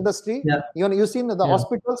any industry. You've seen the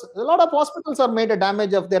hospitals. A lot of hospitals are made a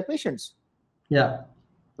damage of their patients.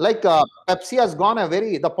 Like Pepsi has gone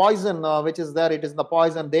the poison which is there. It is the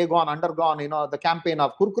poison. They undergone. The campaign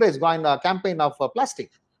of Kurkure has gone campaign of plastic.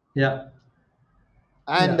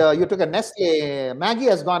 And you took a Nestle, Maggie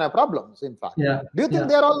has gone a problems, in fact. Do you think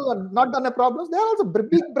they're all not done a problems? They're also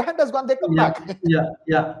big brand has gone, they come back.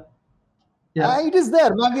 It is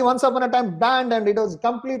there. Maggie once upon a time banned, and it was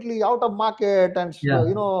completely out of market, and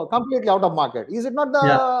completely out of market. Is it not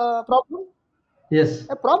the problem? Yes.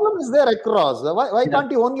 A problem is there across. Why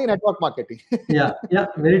can't you only network marketing?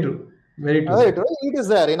 Very true. Very true. Very true. It is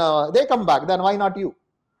there. They come back. Then why not you?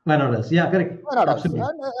 Why not us? Yeah, correct. Why not absolutely.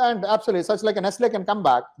 And absolutely, such like a Nestle can come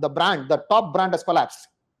back. The top brand has collapsed.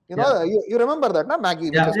 You remember that, no? Maggie.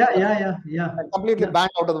 And completely banned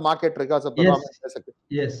out of the market because of the government.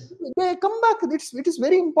 Yes. They come back. It is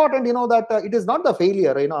very important, that it is not the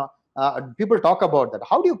failure. People talk about that.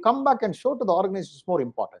 How do you come back and show to the organization is more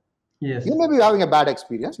important. Yes. You may be having a bad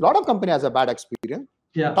experience. A lot of companies has a bad experience.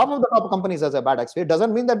 Top of the top companies has a bad experience. It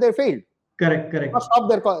doesn't mean that they failed. Correct. They not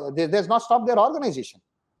stop their organization.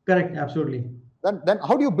 Correct. Absolutely. Then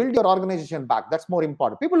how do you build your organization back? That's more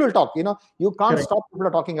important. People will talk. You can't stop people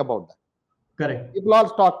talking about that. Correct. People all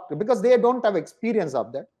talk because they don't have experience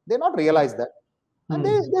of that. They not realize that, and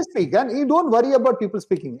they speak. And you don't worry about people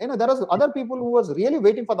speaking. There are other people who was really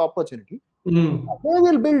waiting for the opportunity. They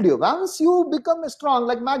will build you. Once you become strong,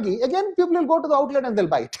 like Maggie, again people will go to the outlet and they'll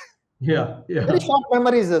buy it. Very short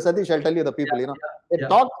memories, Satish. I'll tell you the people. They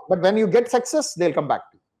talk, but when you get success, they'll come back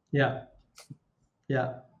to you.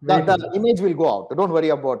 The image will go out. Don't worry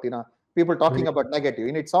about people talking about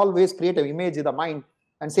negative. It's always create an image in the mind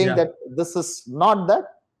and saying that this is not that,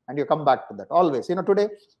 and you come back to that always. Today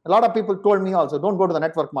a lot of people told me also, don't go to the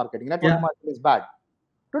network marketing. Network marketing is bad.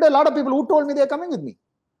 Today a lot of people who told me they're coming with me.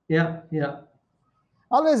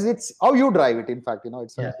 Always it's how you drive it. In fact,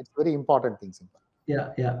 it's very important things. In fact.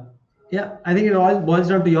 I think it all boils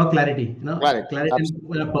down to your clarity. Clarity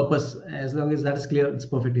and purpose. As long as that is clear, it's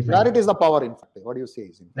perfectly fine. Clarity is the power. In fact, what do you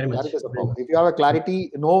say? Clarity is the power. If you have a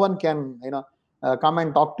clarity, no one can come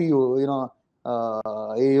and talk to you.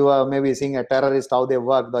 You are maybe seeing a terrorist, how they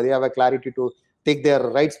work, but they have a clarity to take their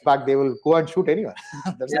rights back. They will go and shoot anyone.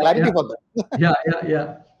 There's clarity for them.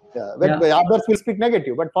 But others will speak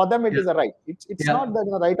negative, but for them it is a right. It's not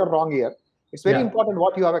that right or wrong here. It's very important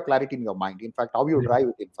what you have a clarity in your mind. In fact, how you drive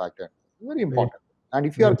it. In fact, very important. And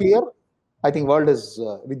if you are clear, I think world is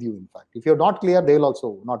with you. In fact, if you're not clear, they will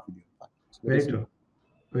also not with you. In fact, very true.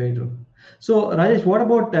 Very true. So, Rajesh, what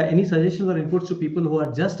about any suggestions or inputs to people who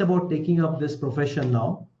are just about taking up this profession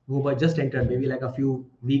now, who were just entered, maybe like a few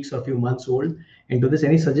weeks or a few months old into this?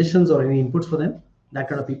 Any suggestions or any inputs for them? That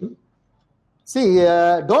kind of people? See,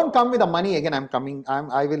 don't come with the money again.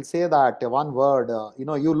 I will say that one word.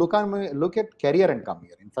 You look at career and come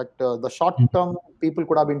here. In fact, the short term people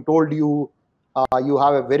could have been told you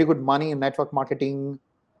have a very good money in network marketing,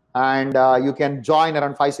 and you can join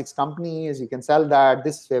around 5-6 companies. You can sell that.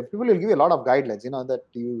 This way. People will give you a lot of guidelines. That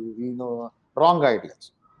wrong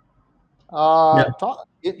guidelines.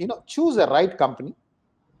 Choose a right company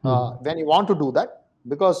when you want to do that.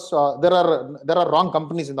 because there are wrong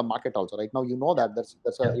companies in the market also right now. You know that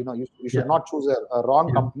that's a, you should not choose a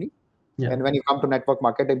wrong company. And when you come to network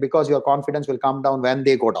marketing, because your confidence will come down when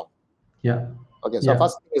they go down. Okay, so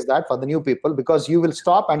first thing is that for the new people, because you will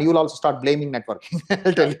stop and you will also start blaming networking.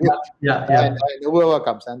 I'll tell you. And whoever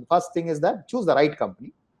comes. And first thing is that choose the right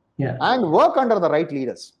company. And work under the right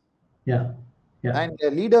leaders. And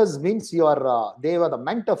leaders means they were the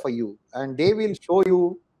mentor for you, and they will show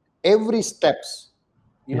you every steps,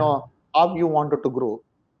 how you wanted to grow.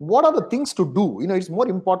 What are the things to do? It's more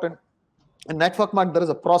important. In network marketing, there is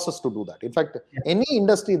a process to do that. In fact, any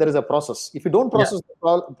industry, there is a process. If you don't process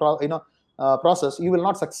process, you will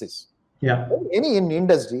not succeed. Any in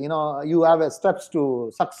industry, you have a steps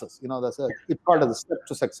to success. It's called as a step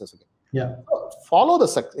to success. Okay. So follow the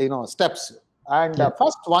steps. And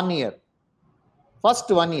first 1 year,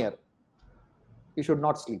 you should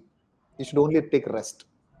not sleep. You should only take rest.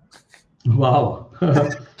 Wow.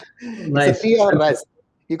 Nice. It's a 3 hour rest.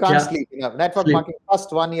 You can't sleep. Network marketing,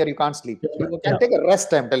 first 1 year, you can't sleep. You can take a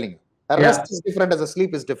rest, I'm telling you. A rest is different as a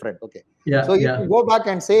sleep is different. Okay. So you can go back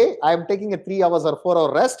and say, I'm taking a 3 hours or 4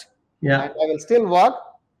 hour rest, and I will still work.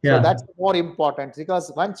 So that's more important,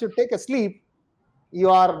 because once you take a sleep, you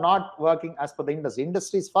are not working as per the industry.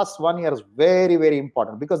 Industry's first 1 year is very, very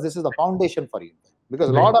important, because this is the foundation for you. Because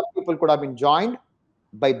a lot of people could have been joined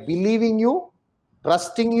by believing you,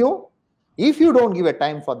 trusting you. If you don't give a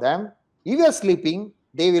time for them, if you are sleeping,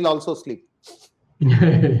 they will also sleep.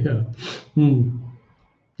 The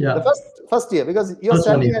first year, because you're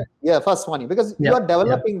starting first 1 year, because you are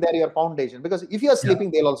developing there your foundation. Because if you are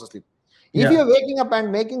sleeping, they'll also sleep. If you're waking up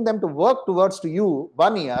and making them to work towards to you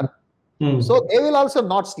 1 year, so they will also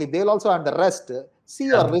not sleep. They will also under rest. See,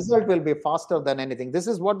 your result will be faster than anything. This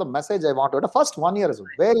is what the message I want to. The first 1 year is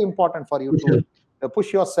very important for you to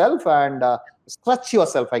push yourself and stretch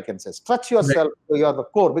yourself. I can say stretch yourself to your the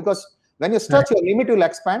core, because when you stretch, your limit will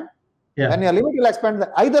expand. When your limit will expand,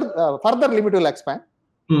 either further limit will expand,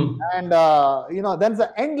 and then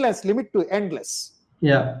the endless limit to endless.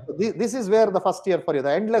 So this is where the first year for you,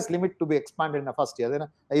 the endless limit to be expanded in the first year. Then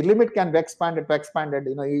a limit can be expanded.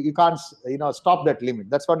 You can't stop that limit.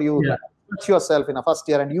 That's what you stretch yourself in a first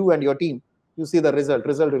year, and you and your team, you see the result.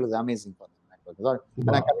 Result is amazing for them.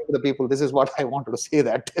 When I come to the people, this is what I wanted to say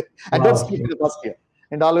that. And don't sleep in the first year.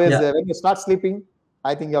 And always when you start sleeping,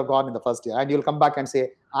 I think you're gone in the first year, and you'll come back and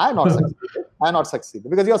say, I'm not succeeded. I'm not succeeded,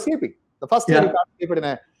 because you're sleeping. The first year you can't sleep it in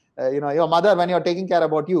a, your mother, when you're taking care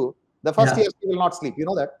about you, the first year she will not sleep. You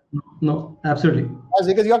know that? No, absolutely. That's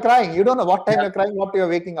because you're crying. You don't know what time you're crying, what you're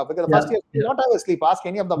waking up. Because the first year you don't have a sleep. Ask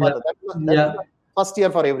any of the mother. That's the first year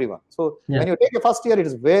for everyone. So when you take a first year, it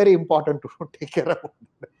is very important to take care of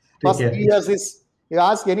it. First 3 years is, you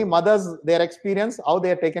ask any mothers their experience, how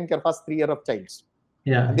they are taken care first 3 years of childs.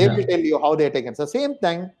 They will tell you how they are taken. So same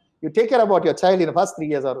thing, you take care about your child in the first 3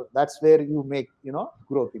 years, or that's where you make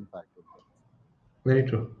growth impact. Very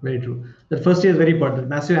true. Very true. The first year is very important.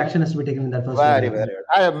 Massive action has to be taken in that first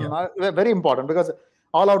year. Very important, because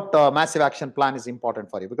all out massive action plan is important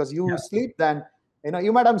for you, because you sleep, then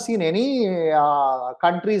you might have seen any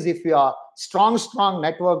countries, if you are strong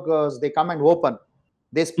networkers, they come and open.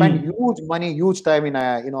 They spend huge money, huge time in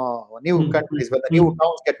new countries where the new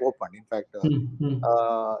towns get opened. In fact,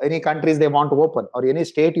 any countries they want to open, or any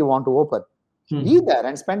state you want to open, be there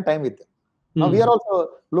and spend time with them. Now we are also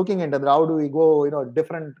looking into how do we go,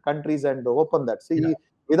 different countries and open that. See,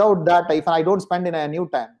 without that, if I don't spend in a new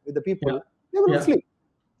time with the people, they will sleep.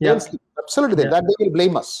 They will sleep. Absolutely, that they will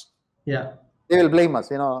blame us. They will blame us.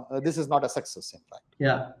 This is not a success. In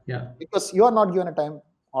fact, because you are not given a time,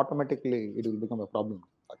 automatically it will become a problem.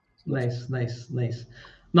 Nice.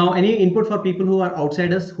 Now, any input for people who are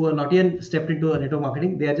outsiders, who are not yet stepped into network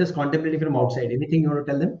marketing? They are just contemplating from outside. Anything you want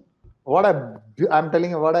to tell them? What I'm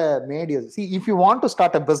telling you, what I made is, see, if you want to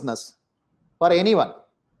start a business, for anyone,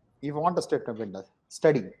 if you want to start a business,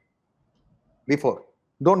 study before.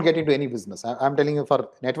 Don't get into any business. I'm telling you, for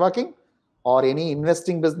networking or any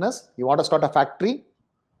investing business, you want to start a factory,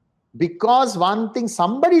 because one thing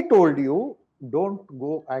somebody told you, don't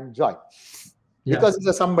go and join. Because it's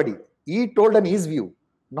a somebody. He told on his view,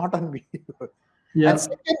 not on me. And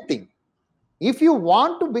second thing, if you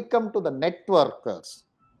want to become to the networker,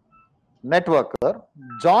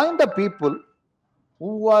 join the people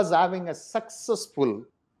who was having a successful,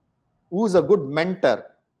 who's a good mentor,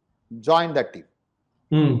 join that team.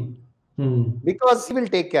 Because he will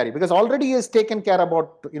take care of you, because already he has taken care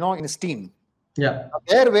about, in his team. There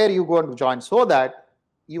where you go and join, so that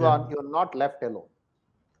you're not left alone.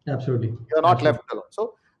 Absolutely. You're not left alone.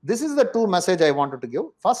 So this is the two message I wanted to give.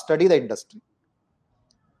 First, study the industry.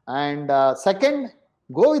 And second,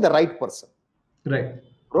 go with the right person. Right.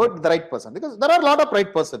 Go with the right person, because there are a lot of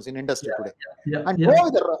right persons in industry today. And go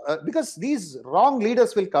with the, because these wrong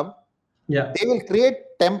leaders will come. They will create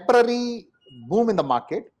temporary boom in the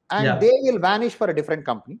market, and they will vanish for a different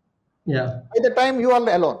company. By the time you are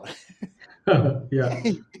alone, you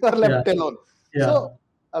are left alone. So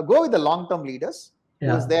go with the long-term leaders who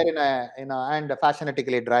is there and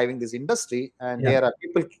fashionatically driving this industry, and there are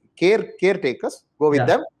people caretakers. Go with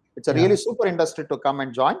them. It's a really super industry to come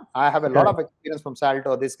and join. I have a lot of experience from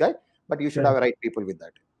Salto, this guy, but you should have the right people with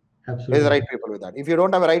that. Absolutely. There's the right people with that. If you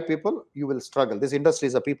don't have the right people, you will struggle. This industry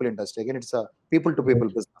is a people industry. Again, it's a people-to-people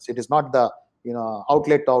business. It is not the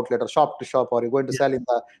outlet to outlet or shop to shop, or you're going to sell in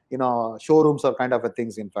the showrooms or kind of a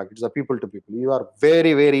things. In fact, it's a people-to-people. You are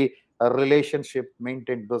very, very relationship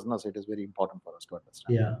maintained business. It is very important for us to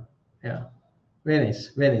understand. Yeah. Very nice,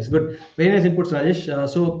 very nice, good, very nice inputs, Rajesh.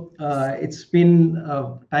 It's been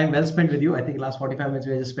time well spent with you. I think last 45 minutes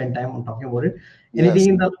we just spent time on talking about it. Anything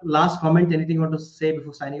in the last comment? Anything you want to say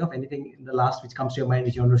before signing off? Anything in the last which comes to your mind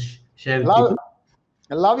which you want to share with people?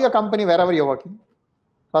 Love your company wherever you're working.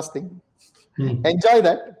 First thing, enjoy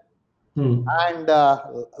that, and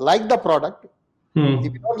like the product.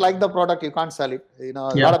 If you don't like the product, you can't sell it. A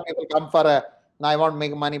lot of people come for I want to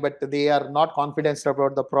make money, but they are not confident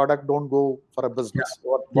about the product. Don't go for a business.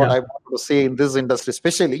 What I want to say in this industry,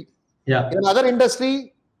 especially in another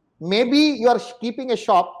industry, maybe you are keeping a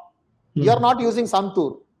shop. You are not using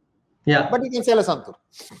santur. But you can sell a santur.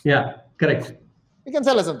 Correct. You can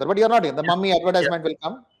sell a santur, but you are not. The mummy advertisement will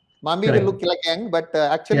come. Mummy will look like young, but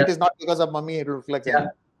actually it is not because of mummy. It will look like young.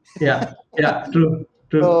 True.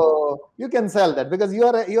 So you can sell that because you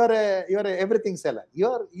are a everything seller.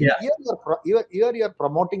 You're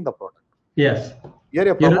promoting the product. Yes. You're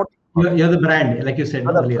the brand, like you said.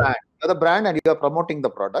 You're the brand, and you are promoting the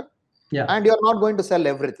product. And you're not going to sell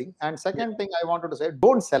everything. And second thing I wanted to say,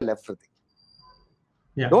 don't sell everything.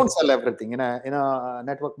 Don't sell everything in a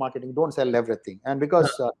network marketing. Don't sell everything. And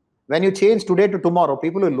because when you change today to tomorrow,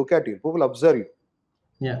 people will look at you. People will observe you.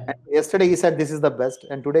 And yesterday he said this is the best,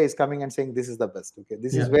 and today he's coming and saying this is the best. Okay,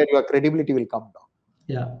 this is where your credibility will come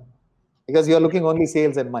down. Because you are looking only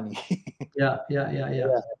sales and money.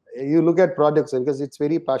 You look at products because it's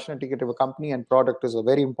very passionate to get a company, and product is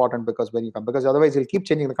very important because when you come, because otherwise you'll keep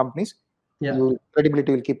changing the companies. Your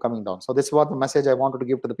credibility will keep coming down. So this is what the message I wanted to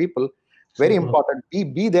give to the people. Very important.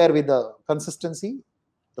 Be there with the consistency.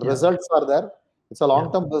 The results are there. It's a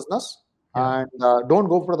long-term business. And don't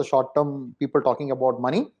go for the short-term people talking about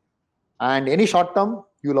money. And any short-term,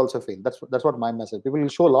 you'll also fail. That's what my message. People will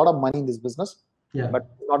show a lot of money in this business, but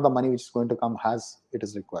not the money which is going to come as it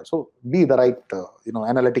is required. So be the right,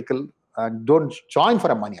 analytical, and don't join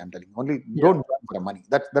for a money. I'm telling you, only don't join for a money.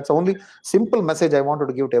 That's the only simple message I wanted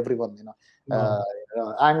to give to everyone.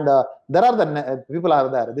 And there are the people are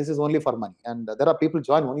there. This is only for money, and there are people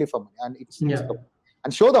join only for money, and it's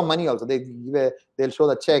and show the money also. They'll show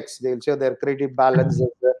the checks. They'll show their credit balances.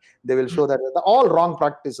 They will show that all wrong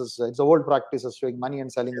practices. It's the old practices showing money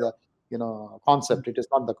and selling the concept. It is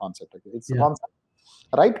not the concept. It's the concept.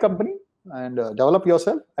 Right company, and develop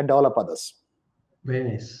yourself and develop others. Very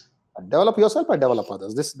nice. And develop yourself and develop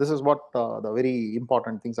others. This is what the very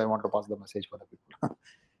important things I want to pass the message for the people.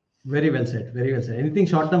 Very well said. Very well said. Anything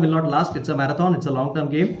short term will not last. It's a marathon. It's a long term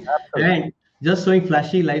game. Absolutely. And just showing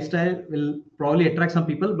flashy lifestyle will probably attract some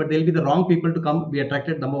people, but they'll be the wrong people to come be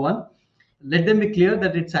attracted. Number one, let them be clear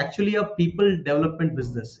that it's actually a people development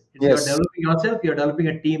business. You're developing yourself, you're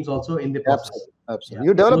developing teams also in the process. Absolutely.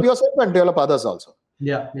 You develop yourself and develop others also.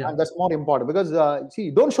 And that's more important because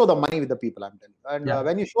see, don't show the money with the people, I'm telling you. And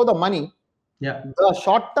when you show the money, the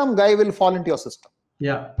short-term guy will fall into your system.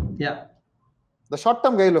 The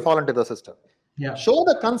short-term guy will fall into the system. Show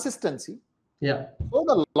the consistency. Show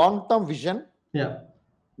the long-term vision.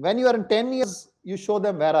 When you are in 10 years, you show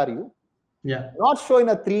them where are you. Not show in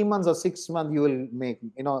a 3 months or 6 months you will make.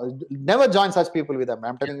 Never join such people with them.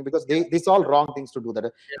 I'm telling you because these are all wrong things to do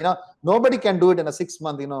that. Nobody can do it in a 6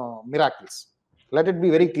 month. Miracles. Let it be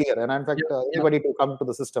very clear. And in fact, anybody to come to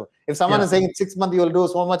the system. If someone is saying in 6 months you will do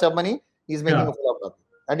so much of money, he's making a fool of nothing,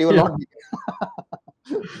 and you will not.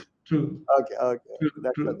 True. Okay.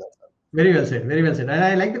 That's Very well said. Very well said. And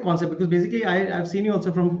I like the concept because basically I've seen you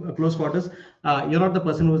also from close quarters. You're not the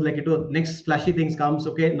person who's like, next flashy things comes.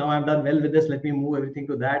 Okay, now I'm done well with this. Let me move everything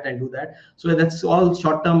to that and do that. So that's all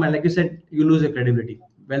short term. And like you said, you lose your credibility.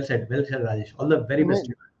 Well said, Rajesh. All the very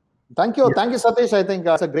best. Thank you, Satish. I think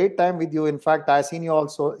it's a great time with you. In fact, I've seen you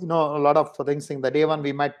also. A lot of things. In the day one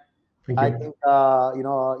we met, I think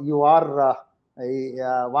you are.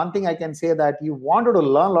 One thing I can say that you wanted to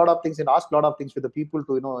learn a lot of things and ask a lot of things with the people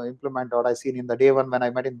to implement what I seen in the day one when I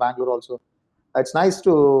met in Bangalore also. it's nice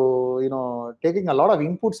to, taking a lot of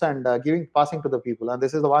inputs and passing to the people. And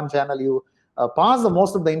this is the one channel you pass the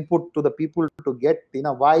most of the input to the people to get,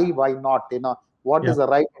 why not, what is the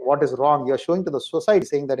right, what is wrong. You're showing to the society,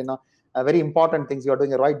 saying that, very important things, you're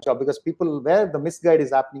doing a right job, because people, where the misguide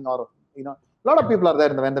is happening, or, a lot of people are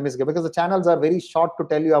there when the misguide, because the channels are very short to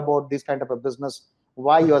tell you about this kind of a business,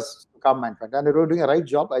 why you are come and you're doing a right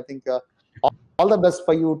job. I think all the best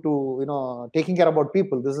for you to, taking care about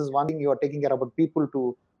people. This is one thing, you are taking care about people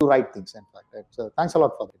to do right things, in fact. Right? So thanks a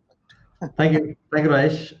lot for that. Thank you,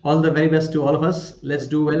 Rajesh. All the very best to all of us. Let's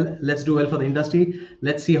do well. Let's do well for the industry.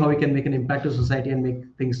 Let's see how we can make an impact to society and make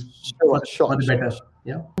things for the better.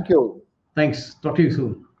 Yeah. Thank you. Thanks. Talk to you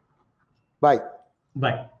soon. Bye.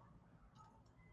 Bye.